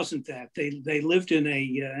there wasn't that. They lived in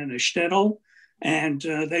a shtetl, and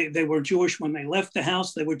they were Jewish when they left the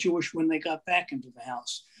house. They were Jewish when they got back into the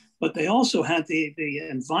house. But they also had the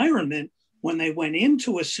environment when they went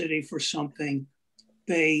into a city for something.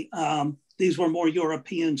 These were more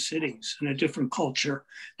European cities and a different culture.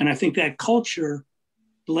 And I think that culture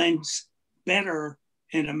blends better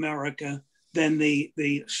in America than the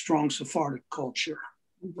strong Sephardic culture.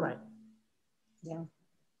 Right. Yeah.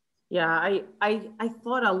 Yeah, I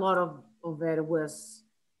thought a lot of it was,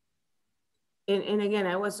 and again,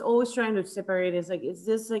 I was always trying to separate. It's like, is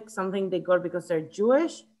this like something they got because they're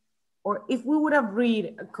Jewish? Or if we would have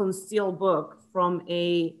read a concealed book from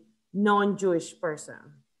a non-Jewish person,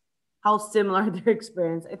 how similar their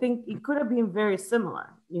experience? I think it could have been very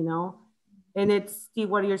similar, And it's, Steve,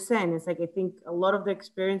 what you're saying. It's like, I think a lot of the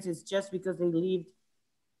experience is just because they lived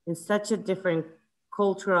in such a different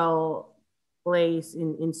cultural place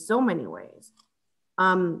in so many ways.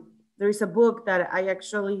 There is a book that I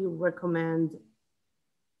actually recommend.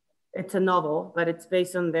 It's a novel, but it's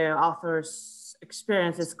based on the author's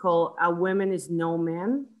experience. It's called A Woman is No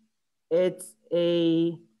Man. It's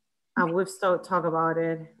we've talked about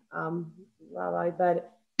it,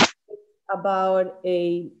 but it's about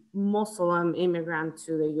a Muslim immigrant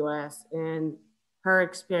to the US and her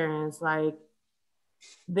experience, like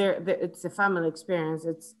it's a family experience.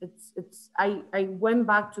 I went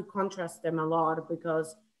back to contrast them a lot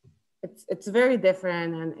because it's very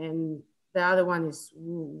different, and the other one is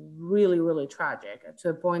really, really tragic, to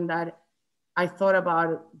the point that I thought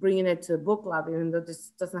about bringing it to the book club, even though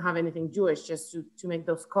this doesn't have anything Jewish, just to make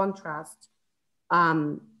those contrasts.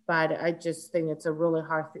 But I just think it's a really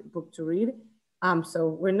hard book to read. So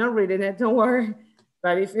we're not reading it, don't worry.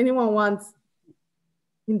 But if anyone wants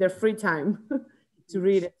in their free time to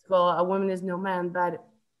read it, it's called A Woman is No Man. But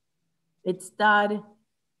it's that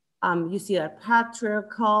you see a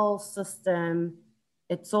patriarchal system.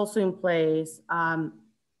 It's also in place.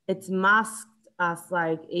 It's masked as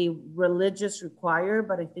like a religious required,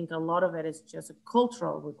 but I think a lot of it is just a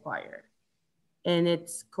cultural required. And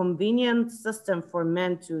it's convenient system for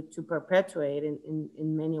men to perpetuate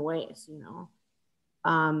in many ways,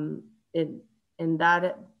 and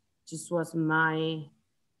that just was my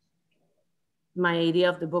idea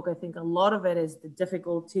of the book. I think a lot of it is the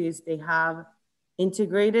difficulties they have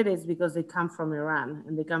integrated is because they come from Iran,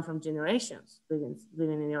 and they come from generations living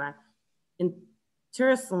in Iran.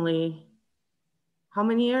 Interestingly, how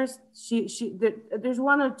many years? There's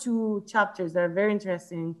one or two chapters that are very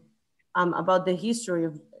interesting about the history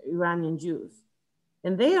of Iranian Jews.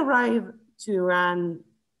 And they arrived to Iran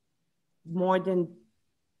more than,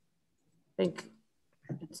 I think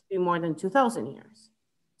it's been more than 2,000 years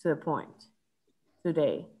to the point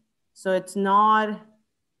today. So it's nothing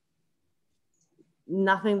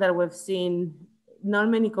that we've seen. Not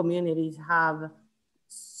many communities have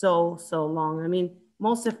so long. I mean,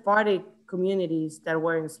 most Sephardic communities that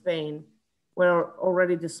were in Spain were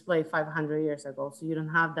already displaced 500 years ago. So you don't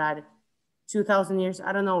have that 2,000 years.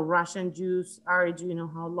 I don't know, Russian Jews, Ari, do you know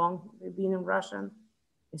how long they've been in Russia?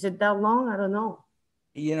 Is it that long? I don't know.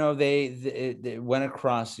 They went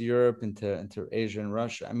across Europe into Asia and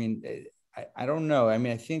Russia. I mean, I don't know. I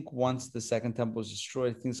mean, I think once the Second Temple was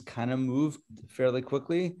destroyed, things kind of moved fairly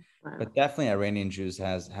quickly. Right. But definitely, Iranian Jews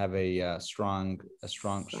have a strong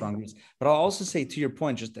roots. But I'll also say, to your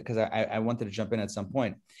point, just because I wanted to jump in at some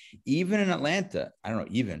point, even in Atlanta, I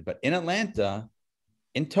don't know, but in Atlanta,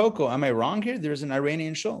 in Toko, am I wrong here? There's an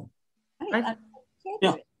Iranian shul.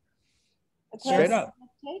 Yeah. Straight up.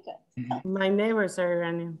 My neighbors are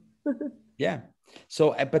Iranian. Yeah.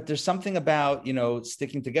 So, but there's something about,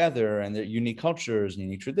 sticking together and their unique cultures and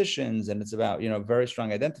unique traditions. And it's about, very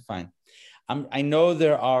strong identifying. I know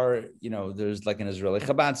there are, there's like an Israeli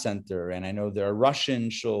Chabad center, and I know there are Russian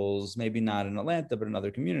shuls, maybe not in Atlanta, but in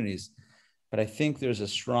other communities. But I think there's a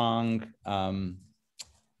strong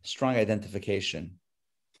identification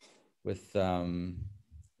with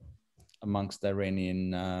amongst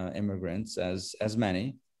Iranian immigrants as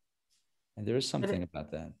many, and there is something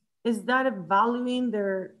about that. Is that valuing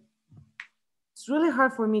their? It's really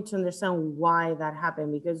hard for me to understand why that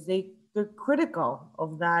happened, because they're critical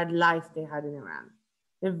of that life they had in Iran.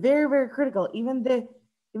 They're very, very critical. Even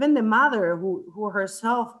the mother who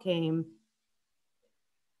herself came,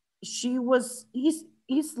 she was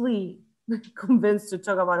easily convinced to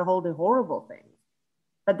talk about all the horrible things.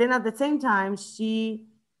 But then at the same time, she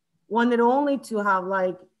wanted only to have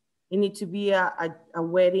it need to be a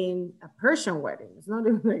wedding, a Persian wedding. It's not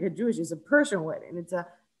even like a Jewish, it's a Persian wedding. It's a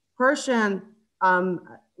Persian,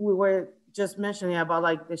 we were just mentioning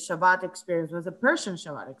about the Shabbat experience was a Persian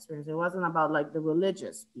Shabbat experience. It wasn't about the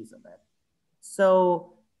religious piece of it.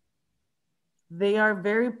 So they are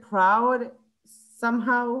very proud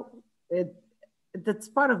somehow. That's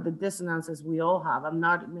part of the dissonances we all have. I'm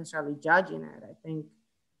not necessarily judging it. I think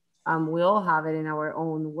we all have it in our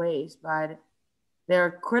own ways, but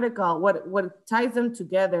they're critical. What ties them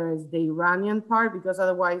together is the Iranian part, because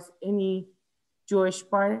otherwise any Jewish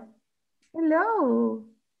part, hello,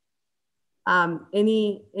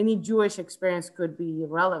 any Jewish experience could be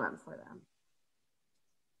irrelevant for them.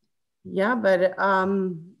 Yeah, but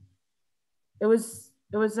it was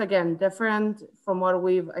again different from what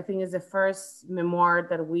I think is the first memoir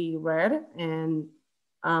that we read, and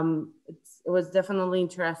it was definitely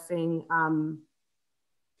interesting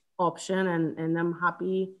option, and I'm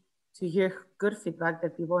happy to hear good feedback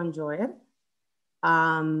that people enjoy it.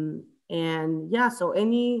 And yeah, so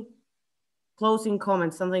any closing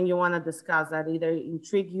comments, something you want to discuss that either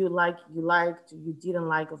intrigued you, you didn't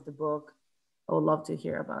like of the book, I would love to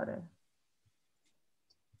hear about it.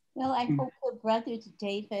 Well, I hope the brothers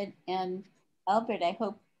David and Albert, I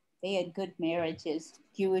hope they had good marriages,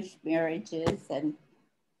 Jewish marriages, and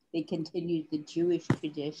they continued the Jewish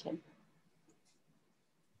tradition.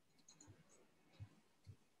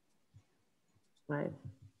 Right.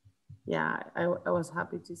 Yeah, I was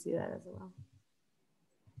happy to see that as well.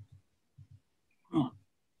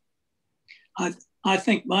 I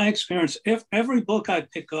think my experience, if every book I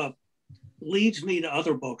pick up leads me to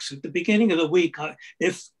other books. At the beginning of the week,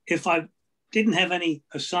 if I didn't have any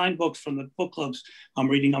assigned books from the book clubs I'm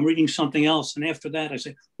reading something else. And after that, I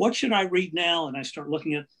say, what should I read now? And I start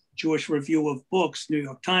looking at Jewish Review of Books, New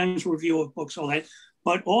York Times Review of Books, all that.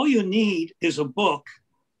 But all you need is a book,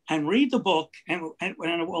 and read the book, and it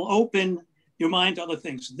will open your mind to other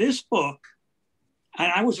things. This book,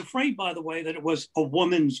 and I was afraid, by the way, that it was a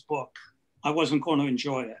woman's book. I wasn't going to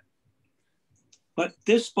enjoy it. But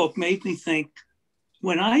this book made me think,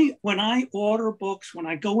 when I order books, when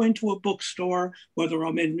I go into a bookstore, whether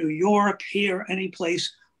I'm in New York, here, any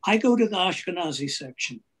place, I go to the Ashkenazi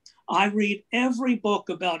section. I read every book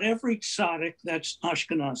about every tzaddik that's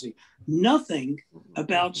Ashkenazi, nothing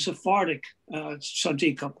about Sephardic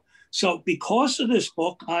tzaddikim. So because of this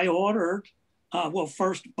book, I ordered,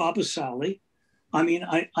 first Baba Sali. I mean,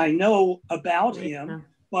 I know about him,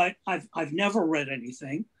 but I've never read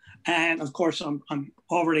anything. And of course, I'm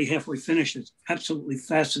already halfway finished. It's absolutely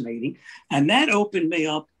fascinating. And that opened me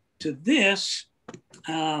up to this.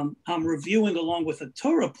 I'm reviewing along with a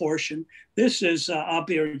Torah portion. This is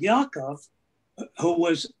Abir Yaakov, who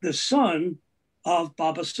was the son of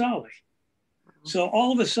Baba Sali. So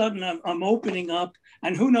all of a sudden I'm opening up,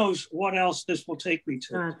 and who knows what else this will take me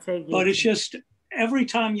to. But it's just, every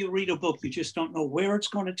time you read a book, you just don't know where it's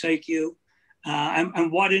going to take you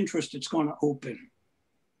and what interest it's going to open.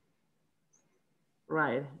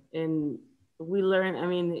 Right. And we learn, I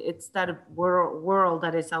mean, it's that world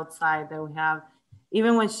that is outside that we have.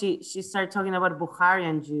 Even when she started talking about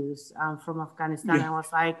Bukharian Jews from Afghanistan, I was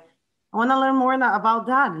like, I want to learn more about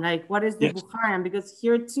that. Like, what is the Bukharian? Because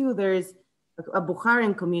here too, there's a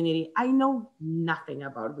Bukharian community. I know nothing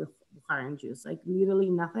about Bukharian Jews, like literally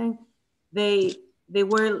nothing. There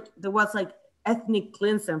was like ethnic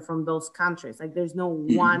cleansing from those countries. Like there's no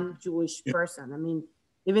one Jewish person. I mean,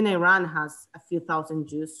 even Iran has a few thousand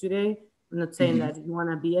Jews today. I'm not saying that you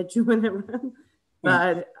want to be a Jew in Iran,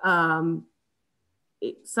 but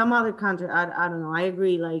some other country, I don't know. I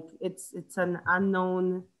agree. Like it's an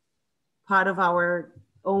unknown part of our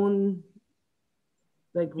own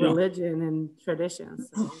religion and traditions.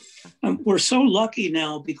 So. We're so lucky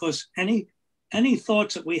now because any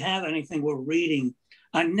thoughts that we have, anything we're reading,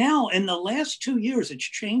 and now in the last 2 years, it's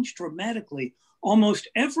changed dramatically. Almost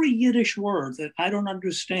every Yiddish word that I don't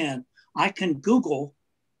understand, I can Google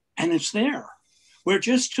and it's there. Where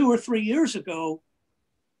just 2 or 3 years ago,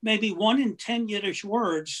 maybe 1 in 10 Yiddish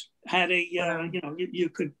words had a, you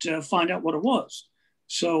could find out what it was.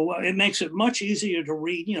 So it makes it much easier to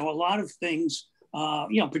read, a lot of things,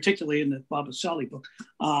 particularly in the Baba Sali book,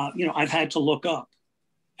 I've had to look up.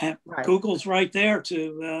 And Google's right there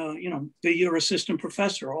to, be your assistant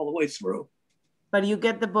professor all the way through. But you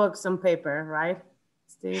get the books on paper, right,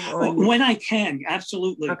 Steve? When I can,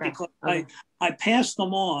 absolutely. Okay. Because I pass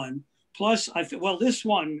them on. Plus, this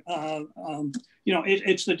one,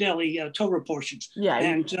 it's the daily Torah portions. Yeah.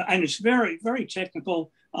 And it's very, very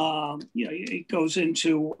technical. It goes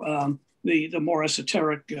into the more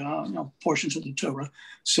esoteric portions of the Torah.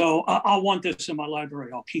 So I'll want this in my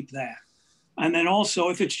library. I'll keep that. And then also,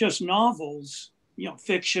 if it's just novels,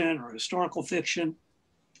 fiction or historical fiction,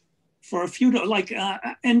 for a few, Dina,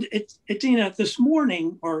 this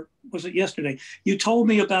morning, or was it yesterday, you told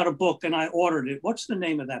me about a book and I ordered it. What's the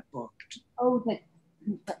name of that book? Oh, the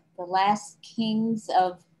Last Kings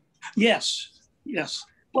of... Yes.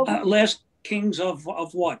 Last Kings of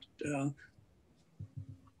what?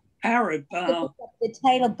 Arab. The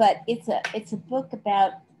title, but it's a book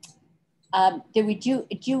about, there were two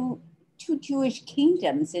Jewish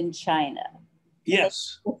kingdoms in China.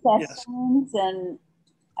 Yes. Yes. And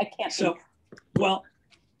I can't think. Well,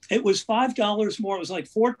 it was $5 more. It was like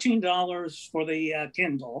 $14 for the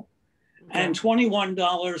Kindle and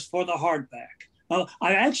 $21 for the hardback.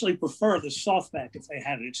 I actually prefer the softback if they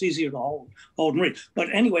had it. It's easier to hold and read. But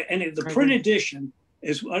anyway, the print edition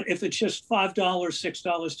is, if it's just $5, $6,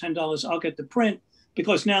 $10, I'll get the print,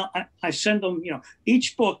 because now I send them,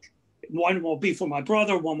 each book, one will be for my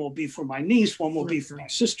brother, one will be for my niece, one will be for my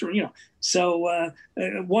sister, So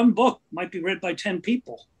one book might be read by 10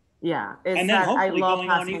 people. Yeah. And then hopefully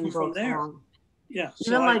going on even from there. Along. Yeah.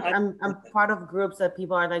 Even so I'm part of groups that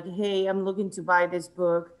people are like, hey, I'm looking to buy this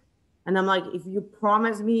book. And I'm like, if you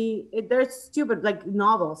promise me, they're stupid, like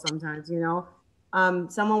novels sometimes,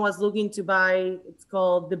 Someone was looking to buy, it's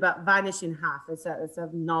called The Vanishing Half. It's a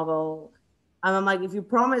novel. And I'm like, if you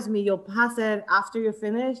promise me you'll pass it after you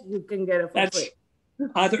finish, you can get it for free.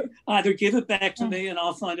 Either give it back to me and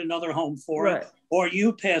I'll find another home for it, or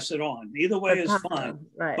you pass it on. Either way is fine.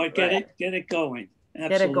 But get it going.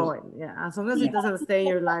 Absolutely. Get it going. Yeah. As long as it doesn't stay in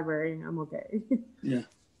your library, I'm okay. Yeah.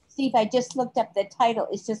 Steve, I just looked up the title.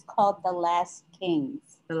 It's just called The Last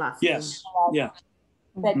Kings. The Last Kings. Yeah.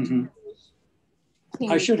 But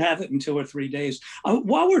I should have it in 2 or 3 days.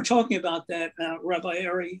 While we're talking about that, Rabbi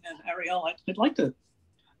Ari and Ariel, I'd like to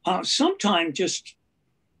sometime just,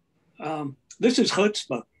 this is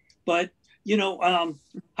chutzpah, but, I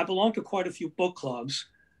belong to quite a few book clubs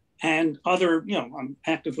and other, I'm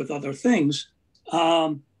active with other things.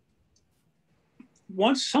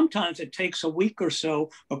 Sometimes it takes a week or so,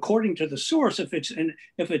 according to the source. If it's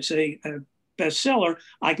a bestseller,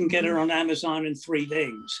 I can get it on Amazon in 3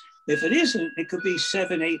 days. If it isn't, it could be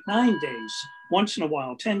 7, 8, 9 days, once in a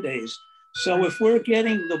while, 10 days. So if we're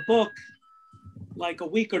getting the book like a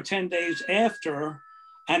week or 10 days after,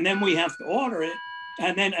 and then we have to order it,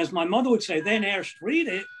 and then, as my mother would say, then erst read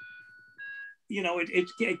it,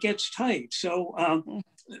 it gets tight. So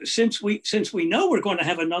since we know we're going to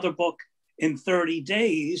have another book in 30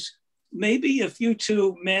 days, maybe if you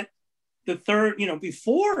two met the third,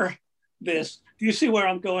 before this, do you see where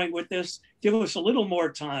I'm going with this? Give us a little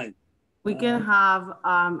more time. We can have,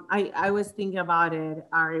 I was thinking about it,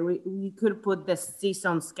 Ari, we could put the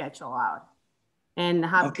season schedule out and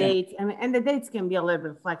have dates. I mean, and the dates can be a little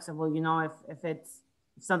bit flexible, if it's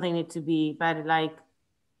something needs to be, but like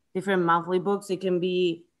different monthly books, it can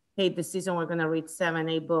be, hey, this season we're gonna read 7,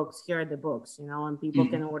 8 books, here are the books, and people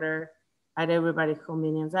can order at everybody's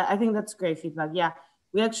convenience. I think that's great feedback. Yeah,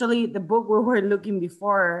 we actually, the book we were looking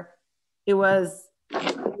before, it was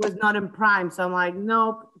not in Prime. So I'm like,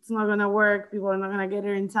 nope, it's not gonna work. People are not gonna get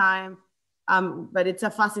it in time. But it's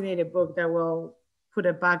a fascinating book that will put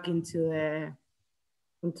it back into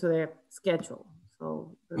the schedule.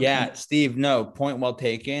 So yeah, Steve, no, point well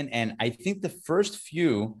taken. And I think the first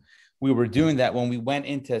few, we were doing that when we went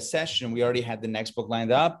into a session, we already had the next book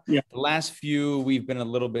lined up. Yeah. The last few, we've been a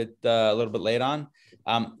little bit late on.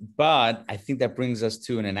 But I think that brings us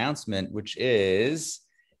to an announcement, which is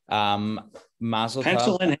Mazel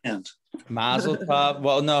Pencil Tov. in hand. Mazel Tov.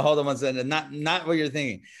 Well, no, hold on one second. Not what you're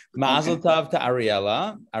thinking. Mazel Tov to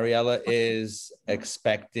Ariela. Ariela is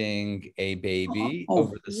expecting a baby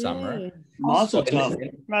over the summer. Mazel Tov.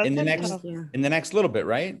 In the next little bit,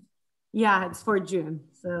 right? Yeah, it's for June.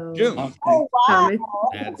 So June. Oh, wow.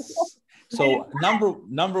 So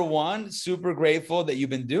number one, super grateful that you've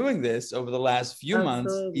been doing this over the last few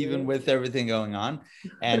months, even with everything going on,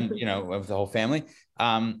 and with the whole family.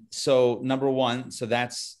 So number one,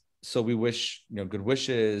 so we wish good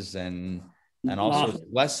wishes and all sorts of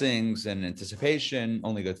blessings and anticipation,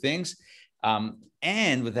 only good things.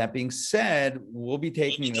 And with that being said, we'll be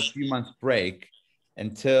taking a few months break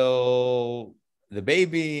until the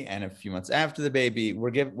baby and a few months after the baby. Why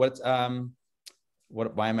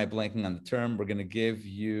am I blanking on the term? We're going to give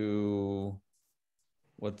you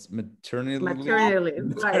what's maternity leave?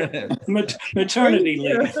 Maternity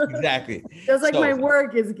leave. Exactly. Just like my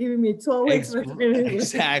work is giving me 12 weeks.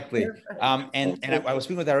 Exactly. And I was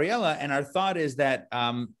speaking with Ariela, and our thought is that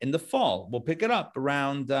in the fall, we'll pick it up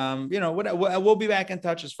around, we'll be back in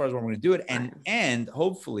touch as far as when we're going to do it. And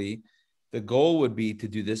hopefully the goal would be to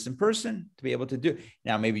do this in person, to be able to do.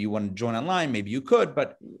 Now, maybe you want to join online, maybe you could,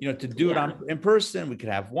 but to do it in person, we could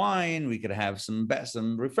have wine, we could have some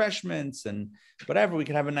refreshments and whatever. We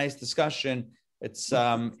could have a nice discussion. It's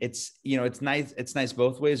nice. It's nice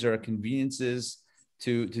both ways. There are conveniences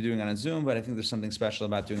to doing it on Zoom, but I think there's something special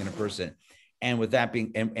about doing it in person. And with that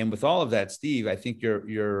being, and with all of that, Steve, I think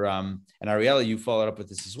you're and Ariela, you followed up with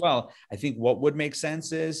this as well. I think what would make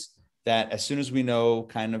sense is that as soon as we know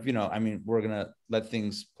we're going to let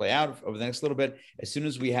things play out over the next little bit. As soon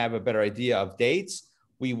as we have a better idea of dates,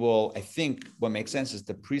 we will, I think what makes sense is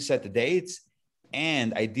to preset the dates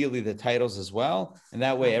and ideally the titles as well. And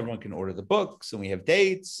that way everyone can order the books and we have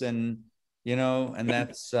dates and, and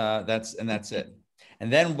that's it.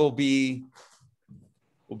 And then we'll be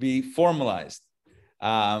formalized.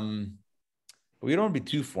 But we don't want to be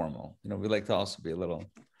too formal. We like to also be a little,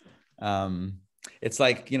 it's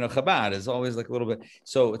like, Chabad is always like a little bit.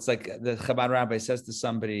 So it's like the Chabad rabbi says to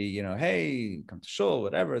somebody, hey, come to shul,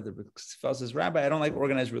 whatever. The fellow says, Rabbi, I don't like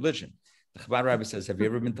organized religion. The Chabad rabbi says, have you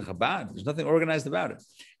ever been to Chabad? There's nothing organized about it.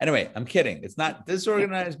 Anyway, I'm kidding. It's not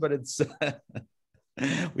disorganized, but it's,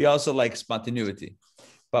 we also like spontaneity.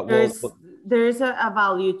 But there's a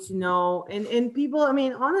value to know. And people,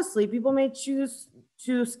 honestly, people may choose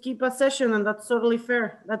to skip a session and that's totally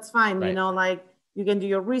fair. That's fine. Right. You can do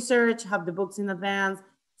your research, have the books in advance.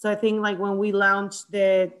 So I think when we launch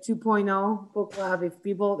the 2.0 book club, if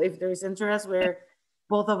there's interest, where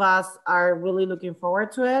both of us are really looking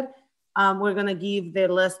forward to it, we're going to give the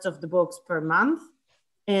list of the books per month.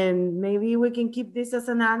 And maybe we can keep this as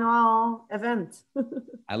an annual event.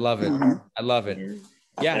 I love it. I love it.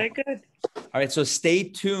 Yeah. Very good. All right. So stay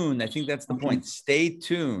tuned. I think that's the point. Stay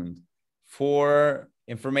tuned for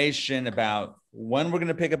information about when we're going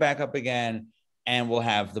to pick it back up again. And we'll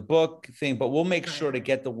have the book thing, but we'll make sure to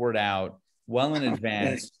get the word out well in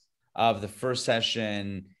advance of the first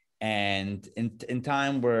session and in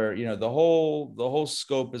time where, the whole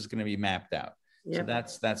scope is going to be mapped out. Yep.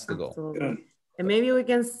 So that's the goal. Good. And maybe we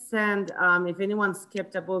can send, if anyone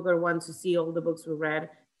skipped a book or wants to see all the books we read,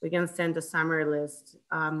 we can send a summary list,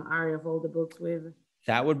 Ari, of all the books we've.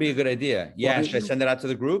 That would be a good idea. Yeah. Should I send it out to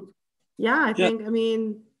the group? Yeah, I think,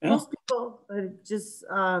 most people just,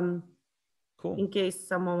 cool. In case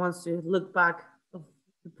someone wants to look back of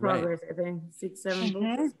the progress, right. I think 6-7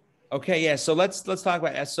 books. Okay, yeah. So let's talk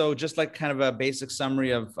about so just like kind of a basic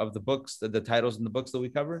summary of the books, the titles and the books that we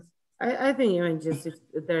covered. I think even just if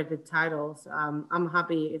they're the titles, I'm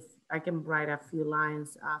happy if I can write a few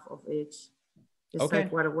lines off of each. Just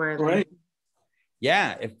like what were they? Right.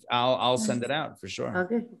 Yeah, if I'll send it out for sure.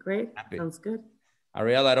 Okay, great. Happy. Sounds good.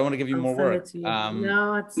 Ariela, I don't want to give you more work.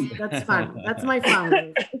 No, that's fun. That's my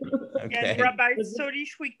fun. Okay. And Rabbi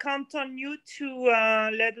Solish, we count on you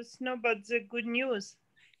to let us know about the good news.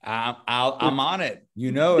 I'm on it.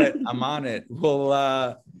 You know it. I'm on it.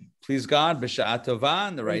 We'll please God, b'sha'a tova,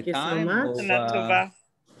 in the right time.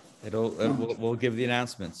 We'll give the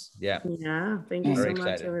announcements. Yeah. Yeah. Thank you so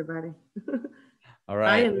much, everybody. All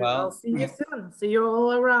right. Bye, well, I'll see you soon. See you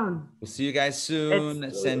all around. We'll see you guys soon.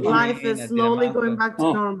 Life is slowly going back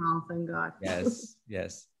to normal. Thank God. Yes.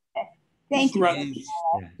 Yes. Thank you.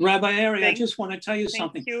 Rabbi Ari, I just want to tell you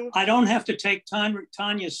something. I don't have to take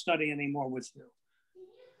Tanya's study anymore with you.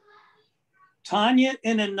 Tanya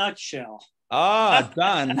in a nutshell.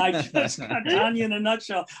 Done. I just got Tanya in a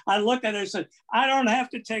nutshell. I looked at her and said, I don't have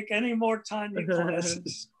to take any more Tanya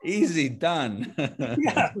classes. Easy, done.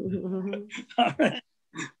 Yeah. All right.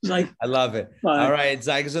 I love it. Bye. All right.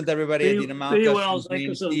 Sei gesund, everybody. Adina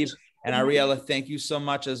Malka, Steve, and Ariela, thank you so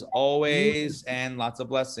much as always, and lots of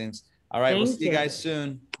blessings. All right. We'll see you guys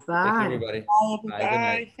soon. Bye. Take care, everybody.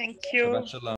 Bye. Thank you.